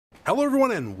Hello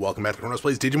everyone and welcome back to Chronos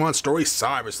Plays Digimon Story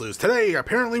Cyber Sleuth. Today,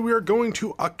 apparently we are going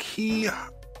to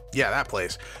that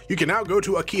place. You can now go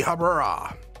to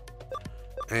Akihabara.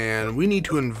 And we need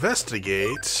to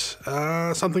investigate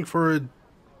something for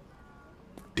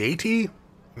Dati?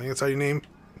 I think that's how you name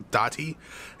Dati.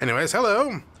 Anyways,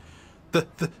 hello.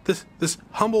 This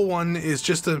humble one is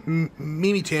just a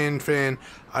Mimitan fan.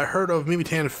 I heard of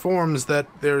Mimitan forums that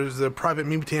there's a private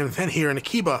Mimitan event here in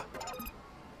Akiba.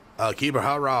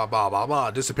 Akihabara, blah blah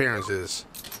blah. Disappearances.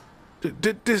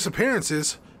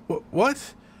 Disappearances?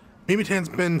 What? Mimitan's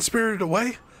been spirited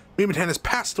away? Mimitan has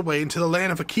passed away into the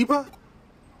land of Akiba?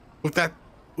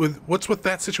 What's with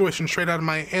that situation straight out of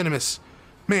my animus?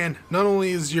 Man, not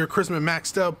only is your charisma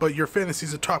maxed out, but your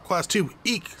fantasies are top class too.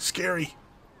 Eek, scary.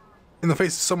 In the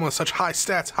face of someone with such high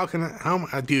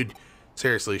stats, dude,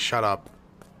 seriously, shut up.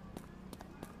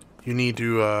 You need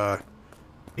to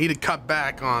cut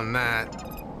back on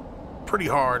that pretty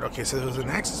hard. Okay, so there's an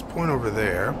access point over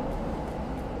there.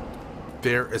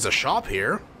 There is a shop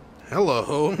here.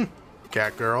 Hello,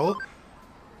 cat girl.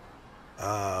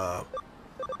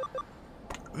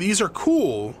 These are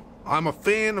cool. I'm a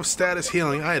fan of status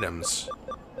healing items.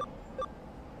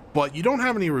 But you don't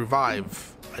have any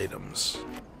revive items.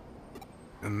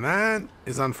 And that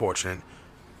is unfortunate.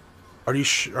 Are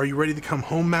you ready to come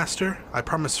home, master? I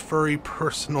promise furry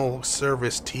personal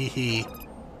service, teehee.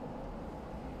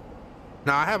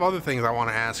 Now, I have other things I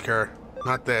want to ask her.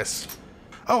 Not this.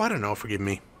 Oh, I don't know. Forgive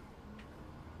me.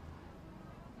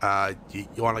 You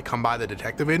want to come by the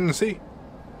detective agency?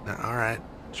 No, alright.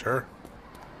 Sure.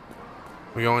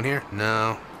 We going here?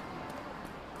 No.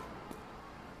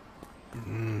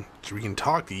 So we can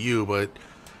talk to you, but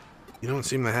you don't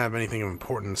seem to have anything of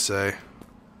importance to say.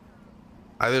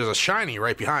 There's a shiny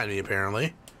right behind me,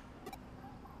 apparently.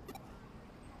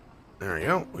 There we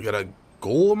go. We got a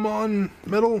Golemon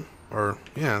medal? Or,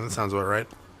 yeah, that sounds about right.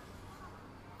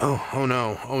 Oh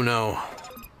no, oh no.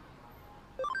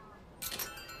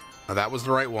 Oh, that was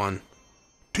the right one.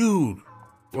 Dude!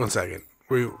 1 second.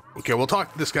 Okay, we'll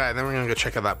talk to this guy, and then we're gonna go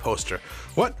check out that poster.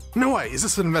 What? No way! Is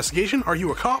this an investigation? Are you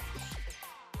a cop?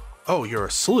 Oh, you're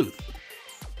a sleuth.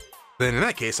 Then in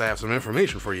that case, I have some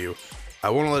information for you.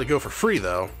 I won't let it go for free,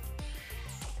 though.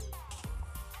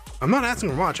 I'm not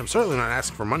asking for much. I'm certainly not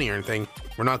asking for money or anything.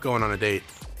 We're not going on a date.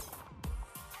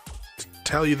 To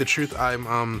tell you the truth,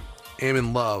 am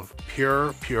in love.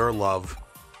 Pure love.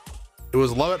 It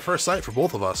was love at first sight for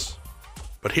both of us.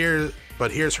 But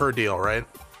here's her deal, right?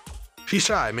 She's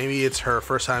shy. Maybe it's her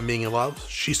first time being in love.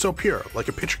 She's so pure, like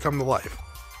a picture come to life.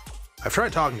 I've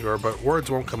tried talking to her, but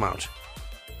words won't come out.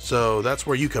 So that's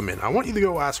where you come in. I want you to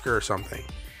go ask her something.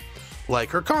 Like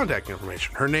her contact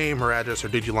information, her name, her address, her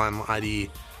Digiline ID.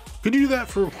 Could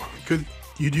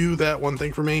you do that one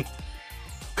thing for me?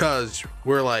 Cause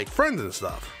we're like friends and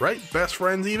stuff, right? Best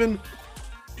friends even?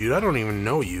 Dude, I don't even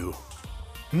know you.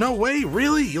 No way,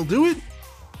 really? You'll do it?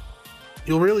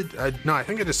 You'll really? No, I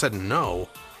think I just said no.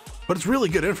 But it's really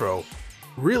good info.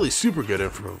 Really super good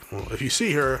info. Well, if you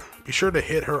see her, be sure to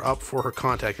hit her up for her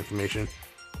contact information.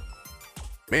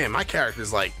 Man, my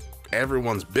character's like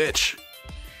everyone's bitch.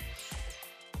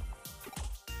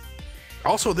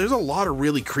 Also, there's a lot of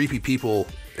really creepy people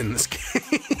in this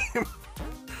game.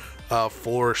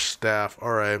 Floor staff.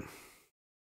 Alright.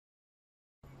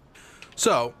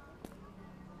 So,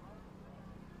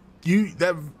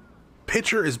 that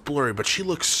picture is blurry, but she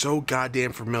looks so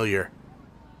goddamn familiar.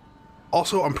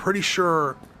 Also, I'm pretty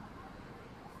sure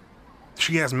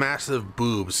she has massive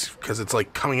boobs because it's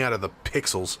like coming out of the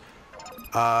pixels.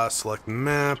 Select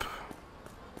map.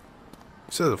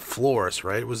 It says a florist,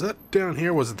 right? Was that down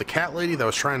here? Was it the cat lady that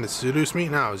was trying to seduce me?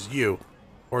 No, it was you.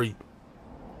 Or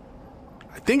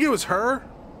I think it was her.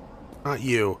 Not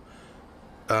you.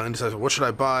 And decides, what should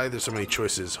I buy? There's so many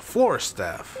choices. Florist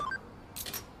staff.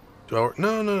 No,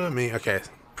 not me. Okay.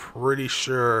 Pretty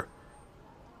sure.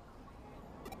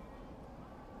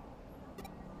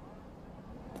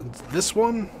 This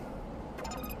one?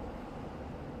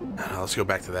 Let's go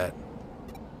back to that.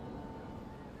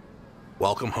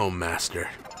 Welcome home, master.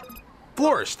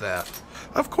 Florist staff.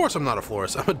 Of course I'm not a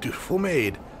florist. I'm a dutiful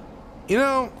maid. You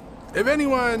know, if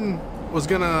anyone was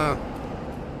gonna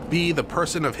be the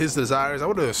person of his desires, I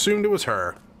would have assumed it was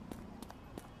her.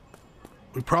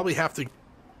 We probably have to...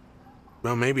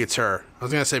 Well, maybe it's her. I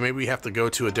was gonna say maybe we have to go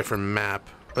to a different map.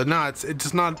 But no, it's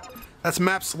just not... That's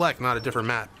map select, not a different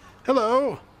map.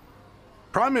 Hello!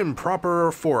 Prime and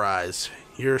proper Four Eyes.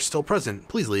 You're still present.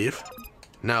 Please leave.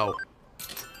 No.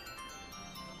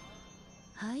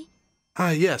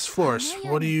 Hi. Yes, florist.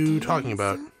 What are you talking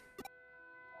about?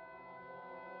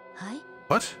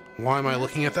 What? Why am I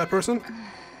looking at that person?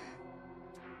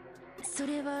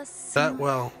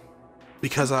 Well,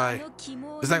 because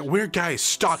that weird guy is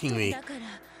stalking me.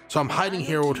 So I'm hiding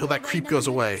here until that creep goes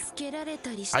away.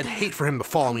 I'd hate for him to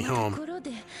follow me home.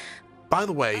 By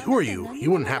the way, who are you?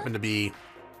 You wouldn't happen to be...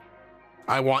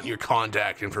 I want your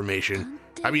contact information.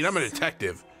 I mean, I'm a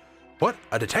detective. What?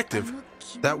 A detective?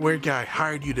 That weird guy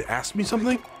hired you to ask me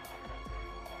something?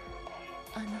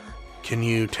 Can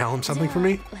you tell him something for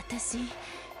me?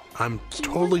 I'm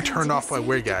totally turned off by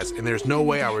weird guys, and there's no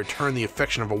way I would return the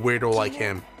affection of a weirdo like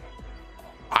him.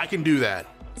 I can do that.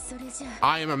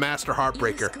 I am a master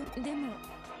heartbreaker.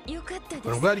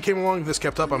 But I'm glad you came along. If this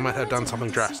kept up, I might have done something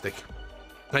drastic.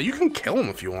 Now, you can kill him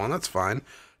if you want. That's fine.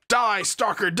 Die,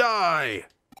 stalker, die!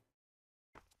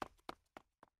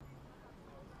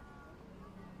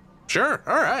 Sure,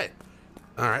 alright.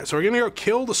 Alright, so we're gonna go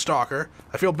kill the stalker.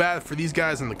 I feel bad for these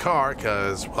guys in the car,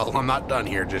 because, well, I'm not done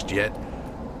here just yet.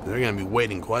 They're gonna be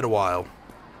waiting quite a while.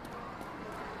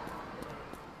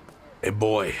 Hey,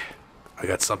 boy. I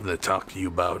got something to talk to you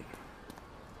about.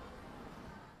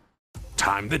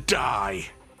 Time to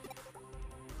die.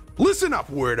 Listen up,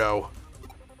 weirdo.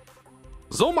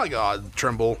 Oh my god,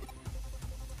 Tremble.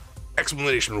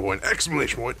 Exclamation point,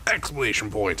 exclamation point, exclamation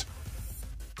point.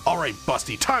 Alright,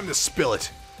 Busty, time to spill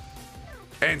it.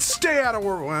 And stay out of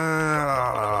work.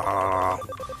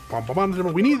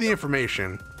 We need the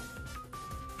information.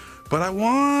 But I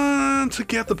want to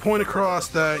get the point across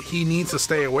that he needs to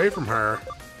stay away from her,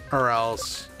 or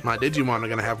else my Digimon are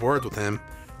gonna have words with him.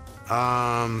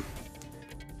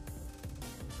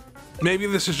 Maybe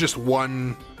this is just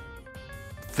one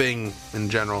thing in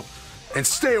general. And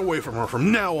stay away from her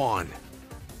from now on.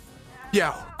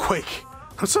 Yeah, quick.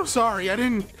 I'm so sorry,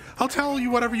 I'll tell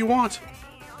you whatever you want.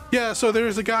 Yeah, so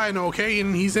there's a guy I know, okay,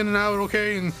 and he's in and out,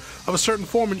 okay, and of a certain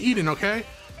form in Eden, okay?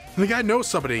 And the guy knows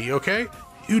somebody, okay?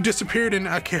 Who disappeared in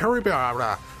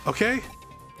Akihariba, okay?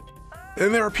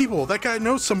 And there are people, that guy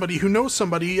knows somebody who knows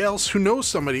somebody else who knows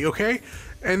somebody, okay?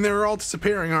 And they're all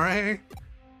disappearing, alright?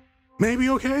 Maybe,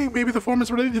 okay? Maybe the form is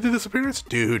related to the disappearance?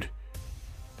 Dude.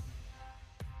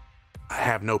 I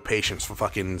have no patience for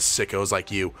fucking sickos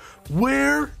like you.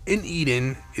 Where in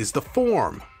Eden is the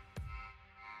form?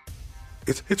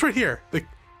 It's right here.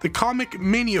 The Comic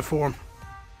Mania form.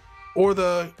 Or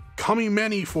the Kami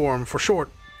Mani form for short.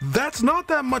 That's not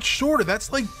that much shorter.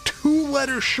 That's like 2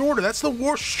 letters shorter. That's the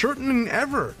worst shortening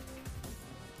ever.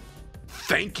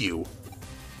 Thank you.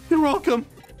 You're welcome. ...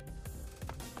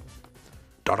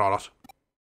 It's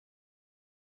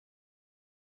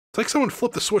like someone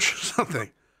flipped the switch or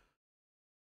something.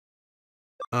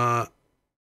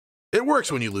 It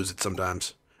works when you lose it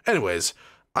sometimes. Anyways,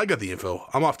 I got the info.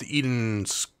 I'm off to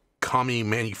Eden's Kami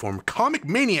Mani form. Comic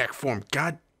Maniac form.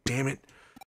 God damn it.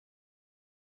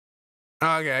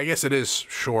 Okay, I guess it is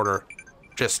shorter.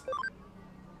 Just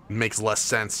makes less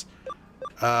sense.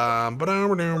 I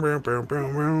don't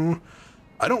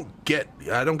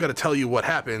gotta tell you what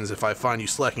happens if I find you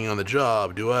slacking on the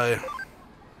job, do I?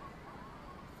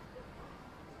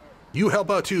 You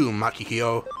help out too,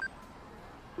 Makihio.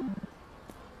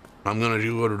 I'm gonna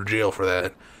go to jail for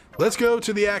that. Let's go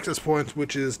to the access point,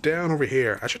 which is down over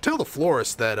here. I should tell the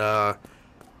florist that,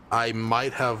 I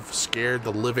might have scared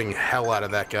the living hell out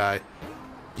of that guy.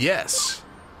 Yes.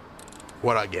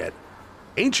 What'd I get?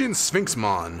 Ancient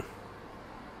Sphinxmon.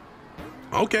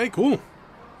 Okay, cool.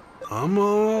 I'm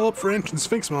all up for Ancient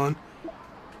Sphinxmon.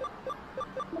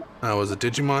 That was a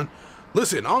Digimon.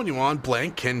 Listen, Omnimon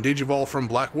blank can digivolve from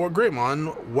Black War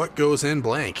Greymon. What goes in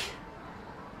blank?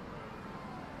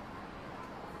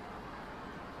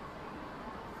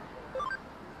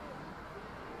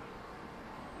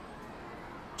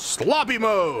 Sloppy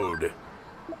mode!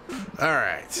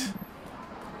 Alright.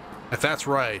 If that's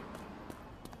right,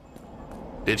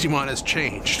 Digimon has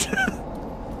changed.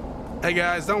 Hey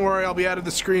guys, don't worry, I'll be out of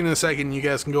the screen in a second. You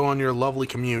guys can go on your lovely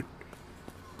commute.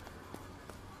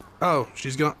 Oh,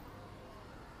 she's gone.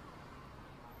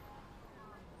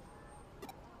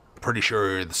 Pretty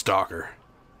sure you're the stalker.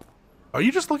 Are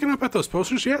you just looking up at those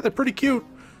posters? Yeah, they're pretty cute.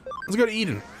 Let's go to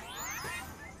Eden.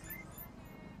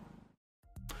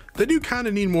 They do kind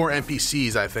of need more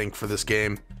NPCs, I think, for this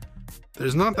game.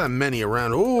 There's not that many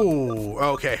around. Oh,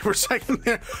 okay. For a second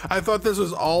there, I thought this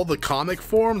was all the comic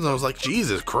forms, and I was like,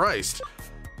 Jesus Christ.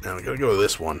 Now we gotta go to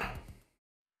this one.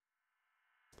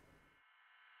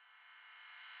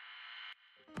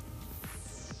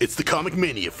 It's the Comic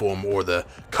Mania form, or the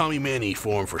Kami Mani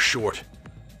form for short.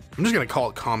 I'm just gonna call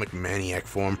it Comic Maniac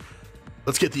form.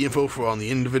 Let's get the info on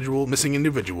the missing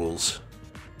individuals.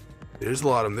 There's a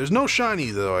lot of them. There's no shiny,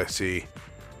 though, I see.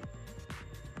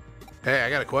 Hey,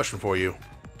 I got a question for you.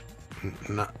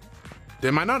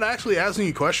 Am I not actually asking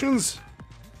you questions?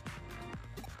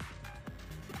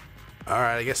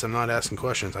 Alright, I guess I'm not asking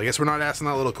questions. I guess we're not asking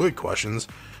that little quick questions.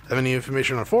 Have any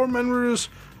information on forum members?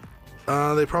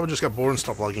 They probably just got bored and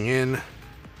stopped logging in.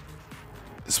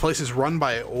 This place is run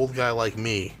by an old guy like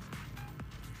me.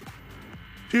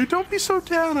 Dude, don't be so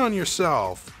down on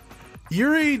yourself.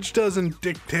 Your age doesn't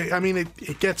dictate. I mean,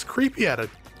 it gets creepy at a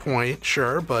point,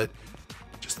 sure, but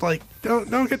just like,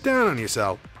 don't get down on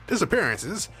yourself.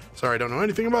 Disappearances? Sorry, I don't know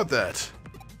anything about that.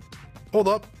 Hold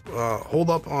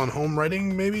up on home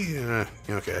writing, maybe?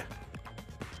 Okay.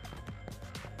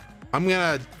 I'm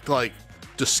gonna, like,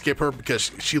 just skip her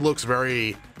because she looks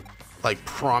very, like,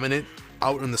 prominent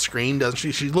out on the screen, doesn't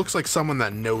she? She looks like someone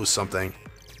that knows something.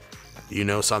 You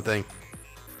know something?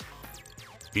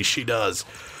 She does.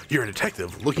 You're a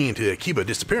detective looking into Akiba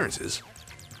disappearances.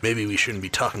 Maybe we shouldn't be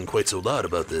talking quite so loud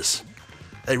about this.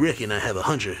 I reckon I have a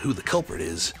hunch of who the culprit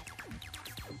is.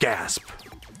 Gasp.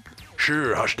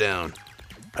 Sure, hush down.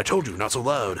 I told you, not so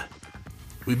loud.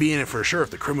 We'd be in it for sure if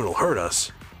the criminal heard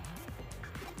us.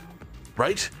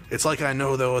 Right? It's like I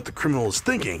know, though, what the criminal is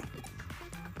thinking.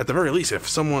 At the very least,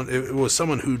 if it was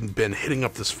someone who'd been hitting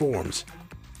up this forums.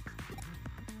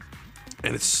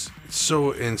 And it's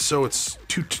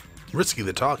too risky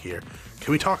to talk here.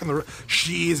 Can we talk on the...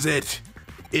 She is it!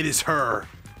 It is her!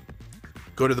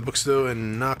 Go to the bookstore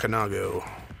in Nakanago.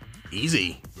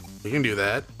 Easy. We can do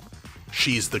that.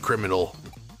 She's the criminal.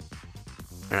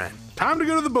 Alright, time to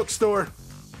go to the bookstore.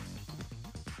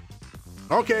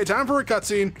 Okay, time for a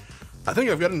cutscene. I think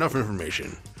I've got enough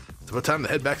information. It's about time to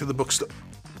head back to the bookstore.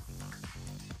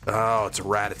 Oh, it's a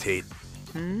Rattata.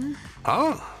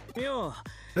 Oh.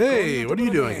 Hey, what are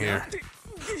you doing here?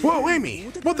 Whoa,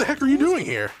 Amy! What the heck are you doing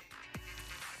here?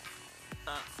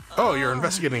 Oh, you're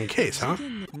investigating a case, huh?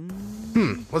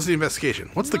 What's the investigation?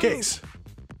 What's the case? ...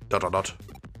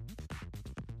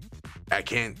 I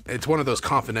can't... It's one of those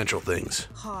confidential things.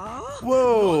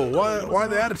 Whoa, why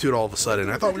the attitude all of a sudden?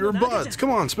 I thought we were buds.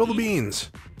 Come on, spill the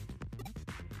beans.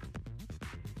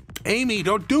 Amy,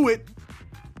 don't do it!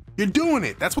 You're doing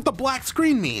it! That's what the black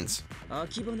screen means!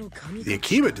 The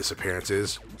Akiba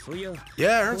disappearances?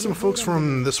 Yeah, I heard some folks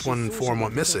from this one forum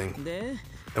went missing.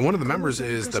 And one of the members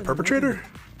is the perpetrator?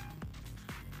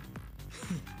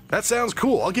 That sounds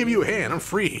cool. I'll give you a hand. I'm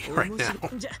free right now.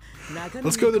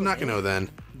 Let's go to Nakano then.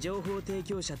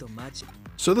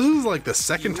 So this is like the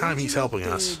second time he's helping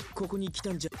us.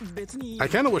 I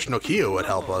kind of wish Nokia would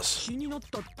help us.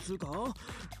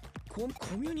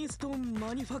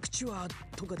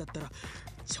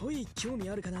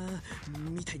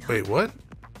 Wait, what?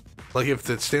 Like if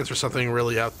it stands for something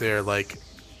really out there, like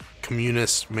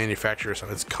communist manufacturer or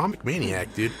something. It's Comic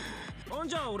Maniac, dude.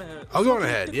 I'll go on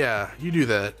ahead. Yeah, you do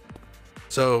that.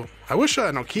 So I wish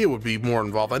Nokia would be more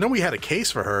involved. I know we had a case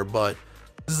for her, but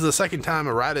this is the second time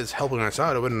Arata is helping us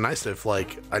out. It would have been nice if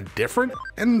like a different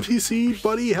NPC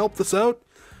buddy helped us out.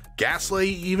 Gaslight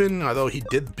even, although he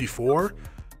did before.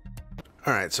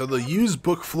 Alright, so the used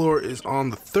book floor is on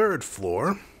the 3rd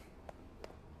floor.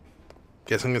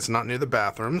 Guessing it's not near the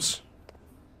bathrooms.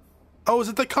 Oh, is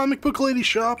it the comic book lady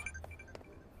shop?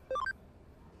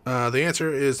 The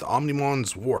answer is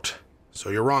Omnimon's Wart. So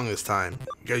you're wrong this time.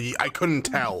 I couldn't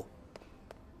tell.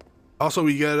 Also,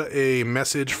 we get a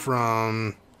message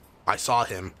from... I saw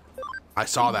him. I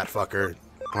saw that fucker.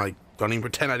 Like, don't even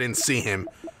pretend I didn't see him.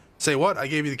 Say what? I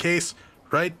gave you the case,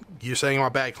 right? You're saying I'm a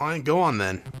bad client? Go on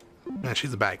then. Man,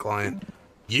 she's a bad client.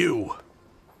 You!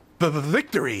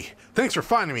 Victory! Thanks for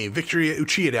finding me, Victory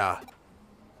Uchida.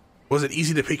 Was it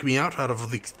easy to pick me out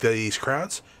of these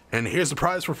crowds? And here's the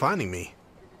prize for finding me.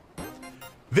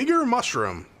 Vigor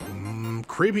Mushroom.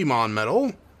 Creepymon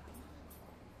medal.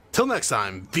 Till next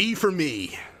time, V for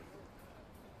me.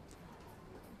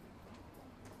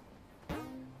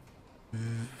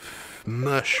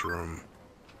 Mushroom.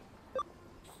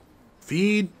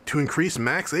 Feed to increase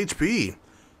max HP.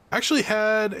 I actually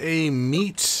had a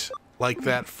meat like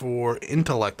that for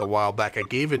Intellect a while back. I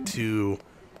gave it to...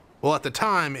 Well, at the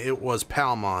time, it was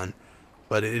Palmon.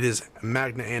 But it is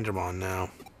Magna Andromon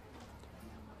now.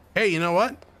 Hey, you know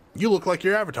what? You look like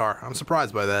your avatar. I'm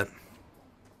surprised by that.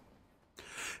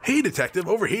 Hey, detective,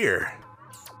 over here.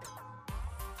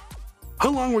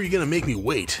 How long were you gonna make me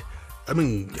wait? I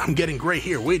mean, I'm getting gray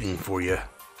here waiting for you.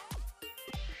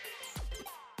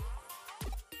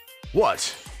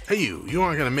 What? Hey, you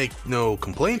aren't gonna make no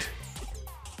complaint?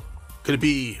 Could it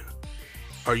be,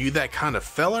 are you that kind of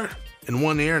feller? In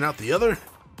one ear and out the other?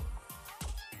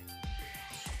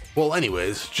 Well,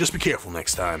 anyways, just be careful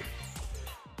next time.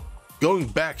 Going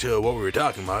back to what we were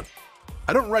talking about,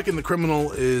 I don't reckon the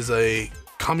criminal is a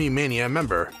Kami-Mania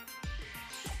member.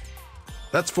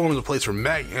 That's forms a place for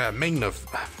manga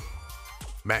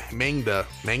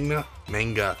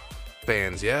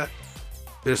fans, yeah?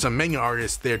 There's some manga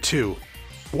artists there too.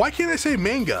 Why can't I say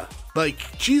manga?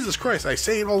 Like, Jesus Christ, I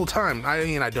say it all the time.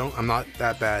 I'm not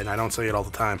that bad, and I don't say it all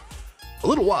the time. A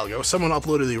little while ago, someone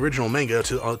uploaded the original manga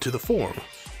to the forum.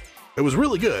 It was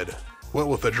really good, what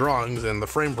with the drawings and the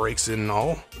frame breaks and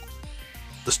all.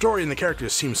 The story and the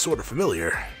characters seemed sort of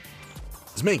familiar.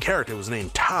 His main character was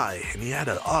named Tai, and he had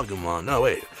an Agumon. No,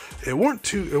 wait, it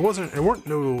weren't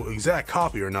no exact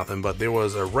copy or nothing, but there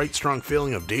was a right strong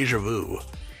feeling of deja vu.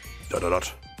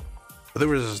 But there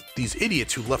was these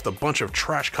idiots who left a bunch of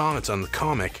trash comments on the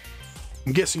comic.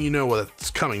 I'm guessing you know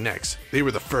what's coming next. They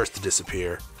were the first to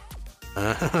disappear.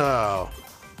 Oh.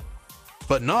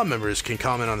 But non-members can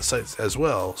comment on the sites as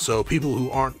well, so people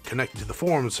who aren't connected to the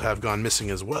forums have gone missing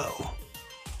as well.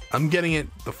 I'm getting it,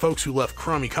 the folks who left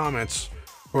crummy comments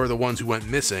are the ones who went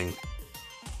missing.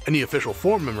 Any official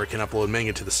forum member can upload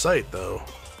manga to the site, though.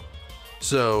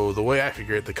 So, the way I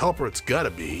figure it, the culprit's gotta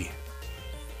be...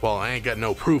 Well, I ain't got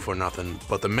no proof or nothing,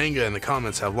 but the manga and the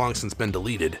comments have long since been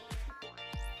deleted.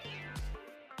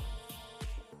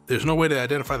 There's no way to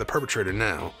identify the perpetrator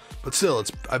now, but still,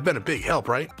 I've been a big help,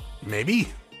 right? Maybe?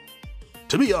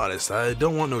 To be honest, I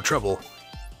don't want no trouble.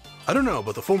 I don't know,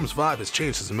 but the forum's vibe has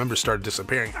changed since the members started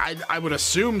disappearing. I would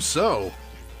assume so.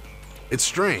 It's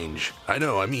strange. I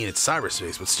know, I mean, it's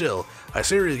cyberspace, but still, I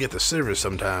seriously get the shivers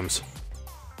sometimes.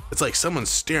 It's like someone's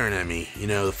staring at me, you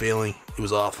know, the feeling? It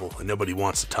was awful, and nobody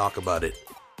wants to talk about it.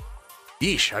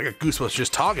 Yeesh, I got goosebumps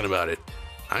just talking about it.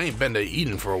 I ain't been to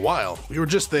Eden for a while. We were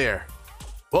just there.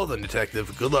 Well then,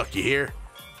 detective, good luck, you hear?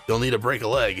 You'll need to break a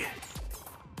leg.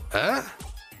 Huh?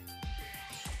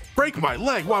 Break my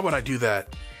leg? Why would I do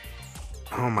that?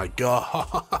 Oh my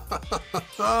god.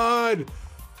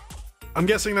 I'm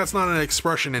guessing that's not an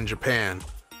expression in Japan.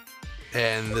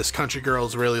 And this country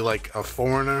girl's really like a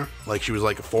foreigner. Like she was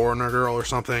like a foreigner girl or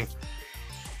something.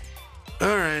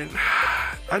 Alright.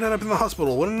 I ended up in the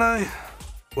hospital, wouldn't I?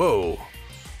 Whoa.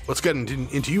 What's getting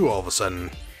into you all of a sudden?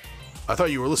 I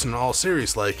thought you were listening all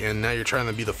serious like, and now you're trying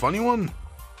to be the funny one? ...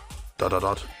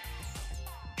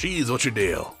 Jeez, what's your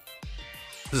deal?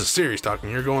 This is serious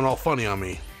talking, you're going all funny on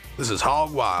me. This is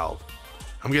hog wild.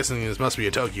 I'm guessing this must be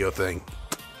a Tokyo thing.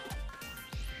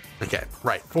 Okay,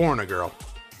 right, foreigner girl.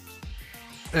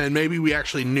 And maybe we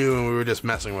actually knew and we were just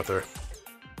messing with her.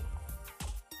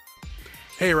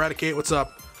 Hey, Eradicate, what's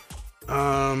up?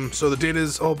 So the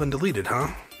data's all been deleted, huh?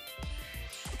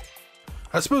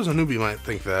 I suppose a newbie might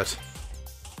think that.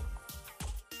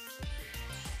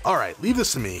 Alright, leave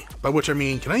this to me. By which I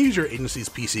mean, can I use your agency's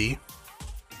PC?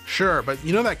 Sure, but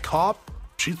you know that cop?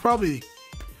 She's probably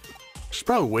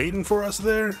waiting for us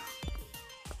there.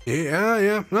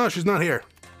 Yeah. No, she's not here.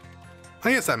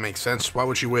 I guess that makes sense. Why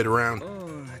would she wait around?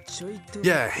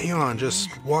 Yeah, hang on just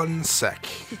one sec.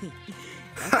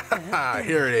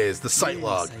 Here it is, the site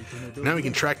log. Now we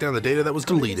can track down the data that was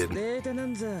deleted.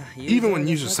 Even when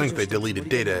users think they deleted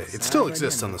data, it still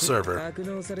exists on the server.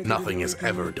 Nothing is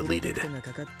ever deleted.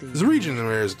 The region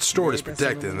where it's stored is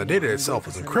protected and the data itself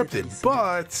is encrypted,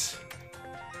 but...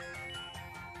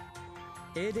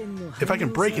 if I can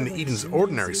break into Eden's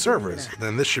ordinary servers,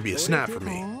 then this should be a snap for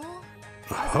me.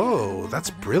 Oh,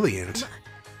 that's brilliant.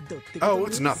 Oh,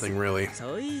 it's nothing really.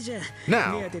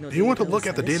 Now, do you want to look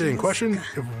at the data in question?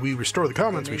 If we restore the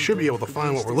comments, we should be able to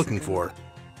find what we're looking for.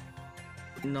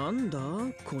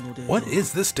 What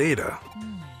is this data?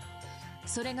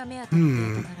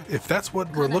 If that's what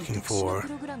we're looking for,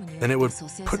 then it would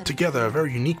put together a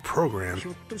very unique program.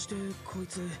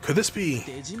 Could this be...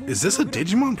 is this a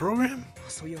Digimon program?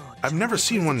 I've never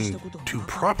seen one to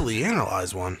properly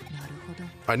analyze one.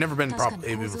 I've never been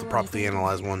able to properly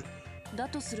analyze one.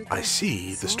 I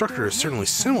see, the structure is certainly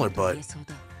similar, but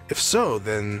if so,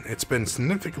 then it's been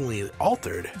significantly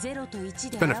altered.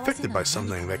 It's been affected by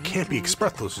something that can't be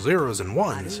expressed with zeros and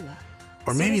ones.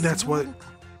 Or maybe that's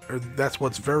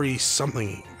what's very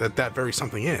something that very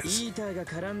something is.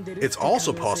 It's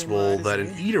also possible that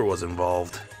an eater was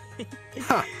involved.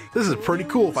 Ha! This is pretty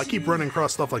cool. If I keep running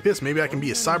across stuff like this, maybe I can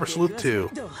be a cyber sleuth too.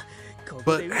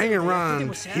 But hanging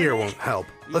around here won't help.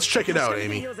 Let's check it out,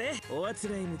 Amy.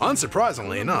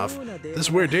 Unsurprisingly enough, this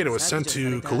weird data was sent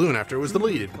to Kaloon after it was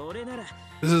deleted.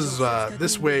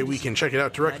 This way we can check it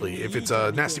out directly. If it's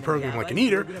a nasty program like an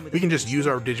eater, we can just use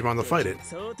our Digimon to fight it.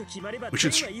 We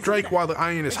should strike while the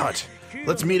iron is hot.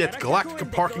 Let's meet at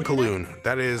Galactica Park in Kaloon.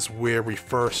 That is where we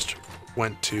first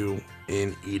went to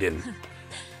in Eden.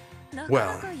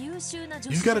 Well,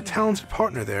 you've got a talented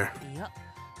partner there.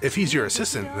 If he's your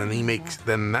assistant,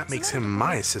 then that makes him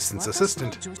my assistant's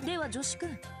assistant.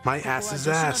 My ass's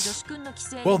ass.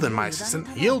 Well then, my assistant,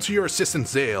 yield to your assistant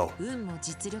Zale.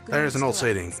 There's an old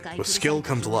saying, with skill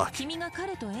comes luck.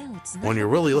 When you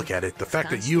really look at it, the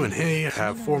fact that you and he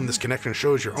have formed this connection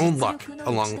shows your own luck,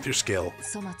 along with your skill.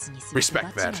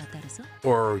 Respect that,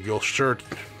 or you'll sure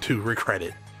to regret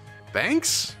it.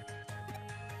 Thanks?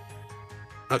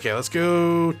 Okay, let's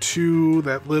go to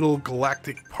that little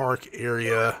galactic park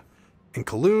area in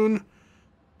Kowloon.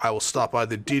 I will stop by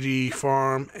the Digi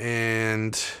farm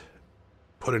and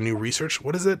put a new research.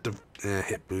 What is it?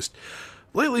 Hit boost.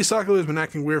 Lately, Sakura has been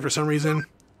acting weird for some reason.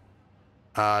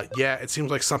 Yeah, it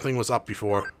seems like something was up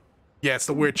before. Yeah, it's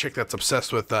the weird chick that's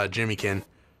obsessed with Jimmykin.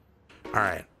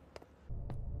 Alright.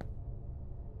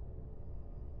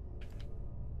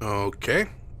 Okay.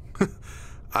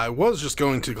 I was just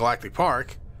going to Galactic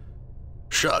Park.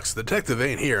 Shucks, the detective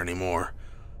ain't here anymore.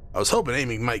 I was hoping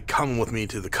Amy might come with me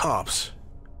to the cops.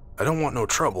 I don't want no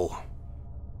trouble.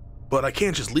 But I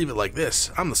can't just leave it like this.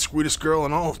 I'm the sweetest girl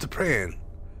in all of Japan.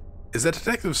 Is that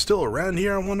detective still around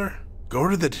here, I wonder? Go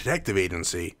to the detective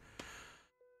agency.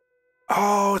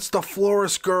 Oh, it's the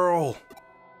florist girl.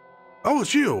 Oh,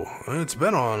 it's you. It's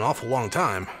been an awful long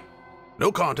time.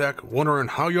 No contact, wondering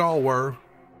how y'all were.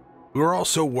 We were all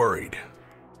so worried.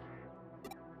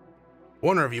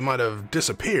 Wonder if you might have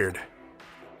disappeared.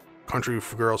 Country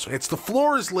for girls. It's the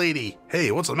florist lady.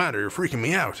 Hey, what's the matter? You're freaking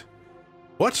me out.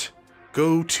 What?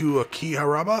 Go to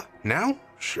Akihabara now?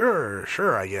 Sure,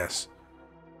 I guess.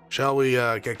 Shall we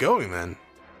get going then?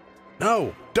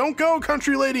 No, don't go,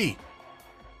 country lady.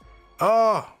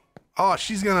 Oh,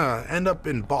 she's gonna end up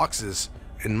in boxes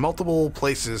in multiple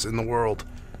places in the world.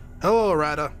 Hello,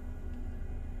 Arata.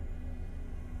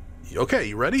 Okay,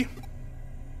 you ready?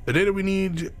 The data we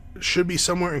need should be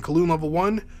somewhere in Kowloon level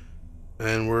 1,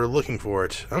 and we're looking for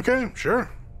it. Okay, sure.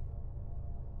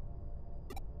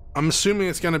 I'm assuming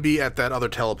it's gonna be at that other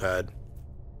telepad.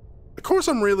 Of course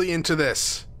I'm really into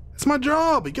this. It's my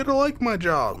job. You gotta like my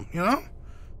job, you know?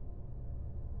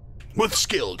 With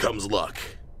skill comes luck.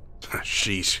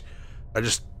 Sheesh. I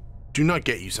just do not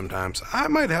get you sometimes. I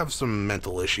might have some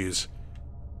mental issues.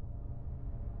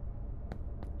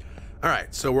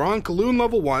 Alright, so we're on Kowloon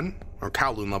level 1, or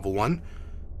Kowloon level 1.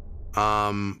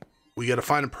 We gotta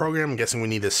find a program. I'm guessing we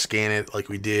need to scan it like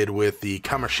we did with the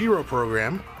Kamashiro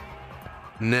program.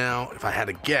 Now, if I had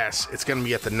to guess, it's gonna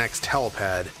be at the next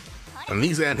telepad. And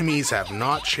these enemies have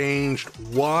not changed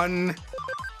one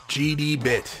GD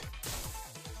bit.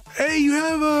 Hey, you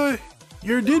have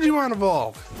your Digimon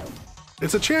evolved.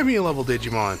 It's a champion level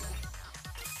Digimon.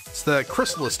 It's the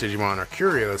Chrysalis Digimon, or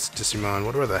Curious Digimon,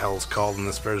 whatever the hell it's called in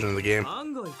this version of the game.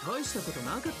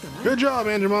 Good job,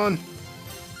 Angemon.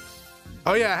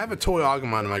 Oh yeah, I have a toy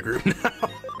Agumon in my group now.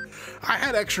 I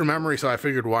had extra memory, so I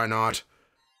figured why not.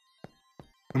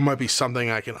 It might be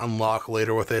something I can unlock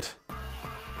later with it.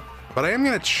 But I am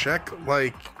gonna check,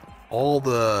 like, all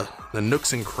the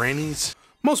nooks and crannies.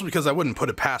 Mostly because I wouldn't put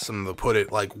it past them to put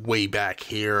it, like, way back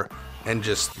here. And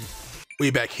just way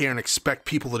back here and expect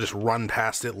people to just run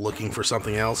past it looking for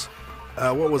something else.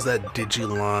 What was that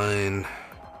Digiline?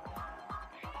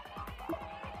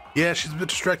 Yeah, she's a bit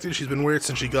distracted. She's been weird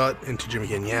since she got into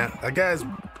Jimmykin. Yeah, that guy's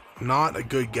not a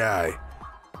good guy.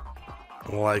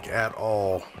 Like, at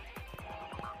all.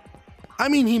 I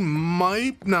mean, he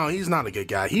might... No, he's not a good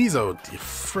guy. He's a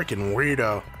freaking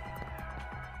weirdo.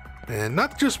 And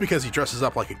not just because he dresses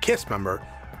up like a KISS member,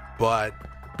 but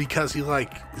because he,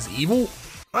 like, is evil?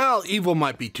 Well, evil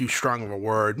might be too strong of a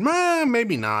word.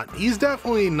 Maybe not. He's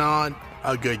definitely not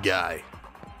a good guy.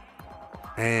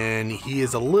 And he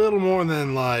is a little more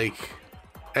than, like...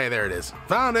 Hey, there it is.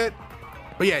 Found it!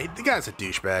 But yeah, the guy's a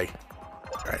douchebag.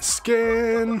 Alright,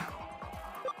 scan...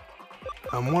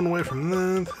 I'm one away from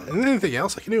that. And anything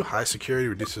else I can do? High security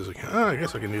reduces... Oh, I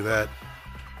guess I can do that.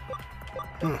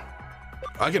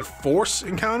 I can force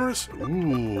encounters?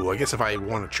 Ooh, I guess if I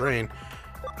want to train.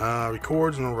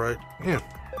 Records, no right. Yeah.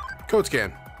 Code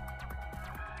scan.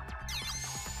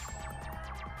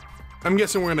 I'm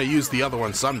guessing we're going to use the other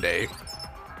one someday.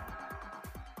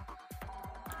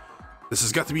 This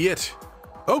has got to be it.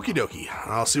 Okie dokie.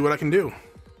 I'll see what I can do.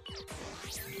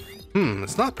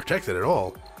 It's not protected at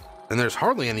all. And there's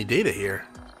hardly any data here.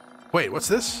 Wait, what's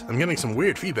this? I'm getting some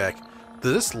weird feedback.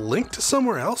 Does this link to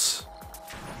somewhere else?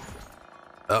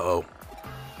 Uh-oh.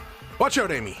 Watch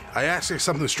out, Amy. I asked you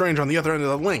something strange on the other end of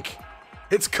the link.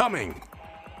 It's coming.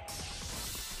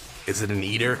 Is it an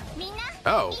eater?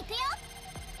 Oh.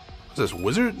 Is this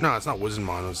Wizard? No, it's not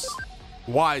Wizardmon. It's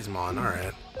Wisemon.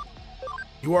 Alright.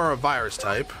 You are a virus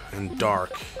type and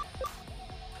dark.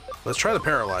 Let's try to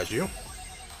paralyze you.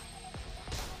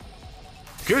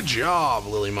 Good job,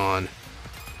 Lilymon.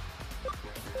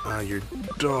 You're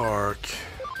dark.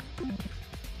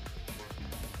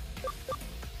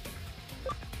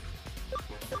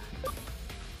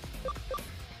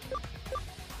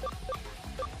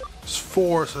 It's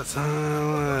 4, so that's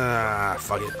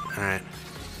fuck it. Alright.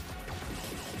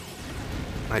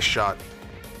 Nice shot.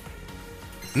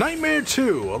 Nightmare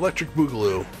 2, Electric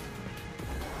Boogaloo.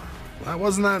 That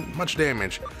wasn't that much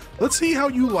damage. Let's see how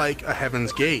you like a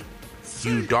Heaven's Gate,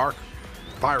 you dark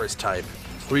virus type.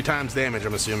 3 times damage,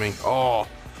 I'm assuming. Oh,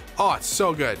 it's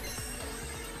so good.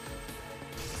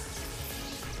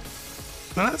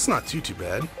 No, that's not too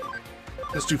bad.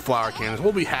 Let's do flower cannons.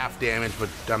 We'll be half damage, but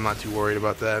I'm not too worried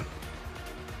about that.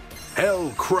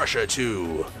 Hell Crusher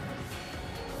 2.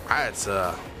 That's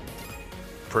a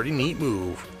pretty neat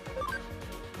move.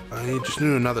 I just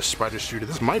knew another spider shooter.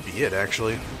 This might be it,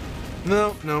 actually.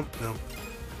 No.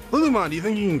 Lilymon, do you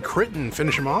think you can crit and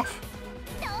finish him off?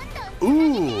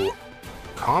 Ooh.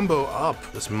 Combo up.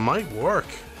 This might work.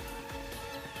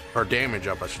 Or damage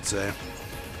up, I should say.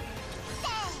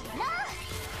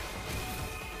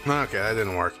 Okay, that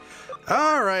didn't work.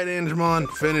 Alright, Angemon,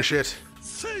 finish it.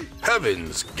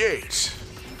 Heaven's Gate.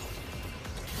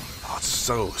 Oh,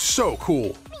 it's so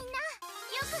cool.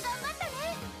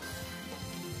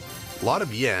 A lot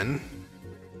of yen.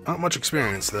 Not much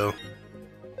experience, though.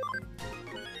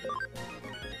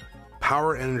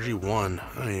 Power Energy 1.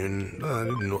 I didn't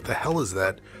know what the hell is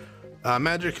that.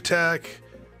 Magic attack.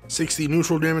 60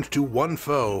 neutral damage to 1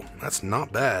 foe. That's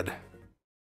not bad.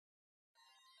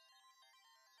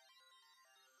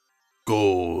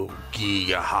 Go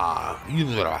Gigaha.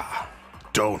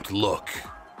 Don't look.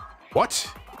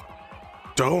 What?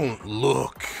 Don't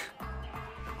look.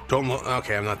 Don't look.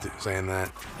 Okay, I'm not saying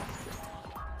that.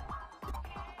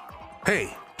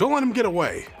 Hey, don't let him get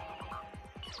away.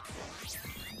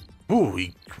 Ooh,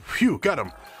 phew, got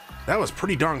him. That was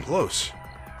pretty darn close.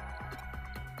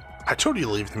 I told you to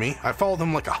leave with me. I followed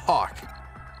him like a hawk.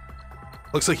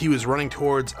 Looks like he was running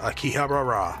towards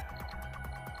Akihabara.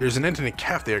 There's an internet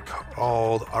cafe there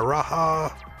called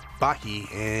Araha Baki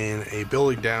and a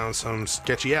building down some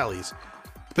sketchy alleys.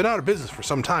 It's been out of business for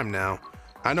some time now.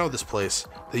 I know this place.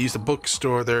 They use the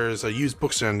bookstore. There's a used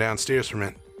bookstore downstairs from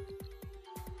it.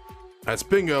 That's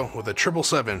Bingo with a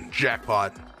 777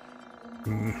 jackpot.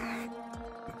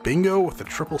 Bingo with a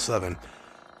 777.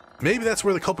 Maybe that's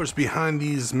where the culprits behind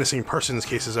these missing persons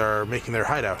cases are making their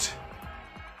hideout.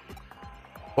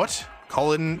 What?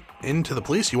 Call into the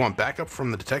police? You want backup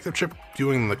from the detective chip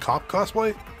doing the cop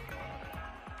cosplay?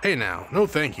 Hey now, no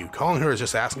thank you. Calling her is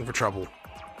just asking for trouble.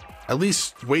 At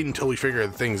least wait until we figure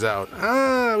things out.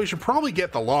 We should probably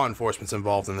get the law enforcement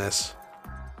involved in this.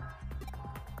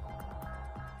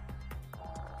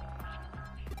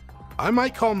 I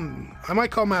might call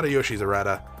Matayoshi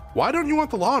Zarata. Why don't you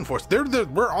want the law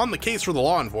enforcement? We're on the case for the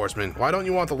law enforcement. Why don't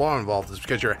you want the law involved? Is it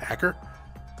because you're a hacker?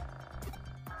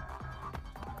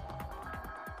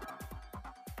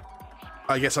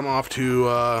 I guess I'm off to,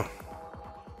 Oh,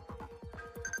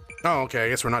 okay, I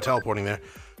guess we're not teleporting there.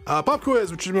 Pop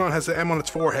quiz, which Digimon has the M on its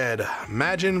forehead?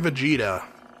 Imagine Vegeta.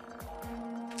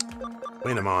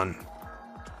 Wainamon.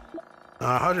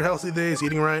 How's your healthy days?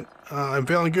 Eating right? I'm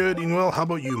feeling good, eating well. How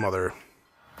about you, mother?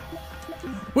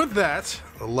 With that,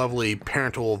 a lovely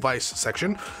parental advice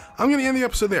section, I'm going to end the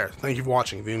episode there. Thank you for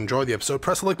watching. If you enjoyed the episode,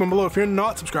 press the like button below. If you're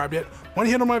not subscribed yet, why don't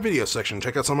you head on my video section,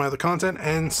 check out some of my other content,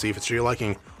 and see if it's to your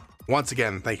liking. Once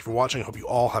again, thank you for watching. I hope you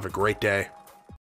all have a great day.